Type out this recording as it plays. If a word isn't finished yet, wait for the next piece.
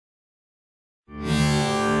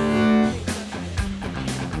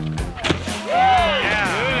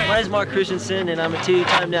is Mark Christensen, and I'm a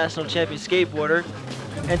two-time national champion skateboarder.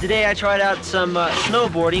 And today I tried out some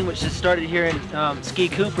snowboarding, which has started here in Ski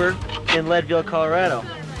Cooper in Leadville, Colorado.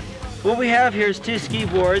 What we have here is two ski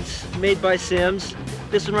boards made by Sims.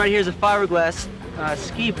 This one right here is a fiberglass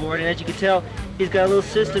ski board, and as you can tell, he's got a little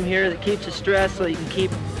system here that keeps it stressed so you can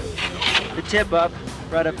keep the tip up,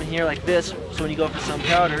 right up in here like this, so when you go for some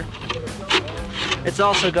powder. It's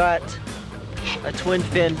also got a twin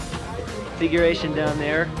fin configuration down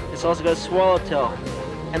there. It's also got a swallowtail,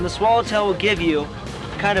 and the swallowtail will give you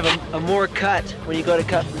kind of a more cut when you go to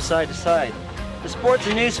cut from side to side. The sport's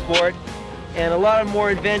a new sport, and a lot of more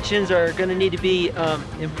inventions are going to need to be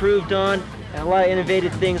improved on, and a lot of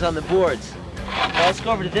innovative things on the boards. Now let's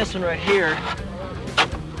go over to this one right here.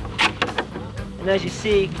 And as you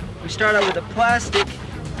see, we start out with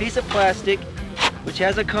a piece of plastic which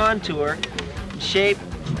has a contour and shape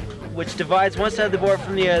which divides one side of the board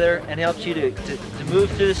from the other and helps you to move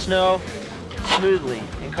through the snow smoothly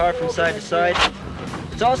and carve from side to side.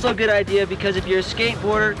 It's also a good idea because if you're a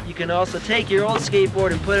skateboarder, you can also take your old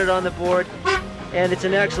skateboard and put it on the board, and it's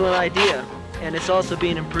an excellent idea. And it's also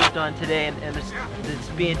being improved on today, and it's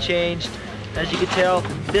being changed. As you can tell,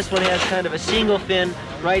 this one has kind of a single fin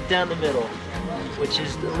right down the middle, which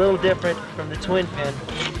is a little different from the twin fin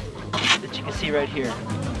that you can see right here.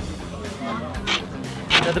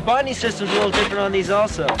 Now the binding system's a little different on these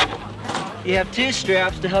also. You have two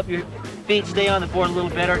straps to help your feet stay on the board a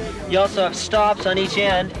little better. You also have stops on each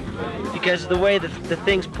end because of the way that the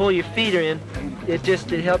things pull your feet in. It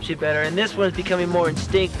helps you better. And this one is becoming more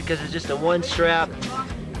instinct because it's just a one strap,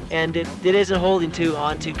 and it isn't holding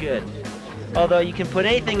on too good. Although you can put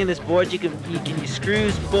anything in this board, you can use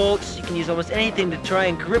screws, bolts, you can use almost anything to try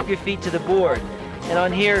and grip your feet to the board. And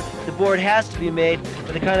on here, the board has to be made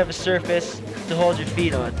with a kind of a surface to hold your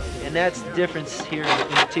feet on. And that's the difference here in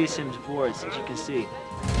the two Sims boards, as you can see.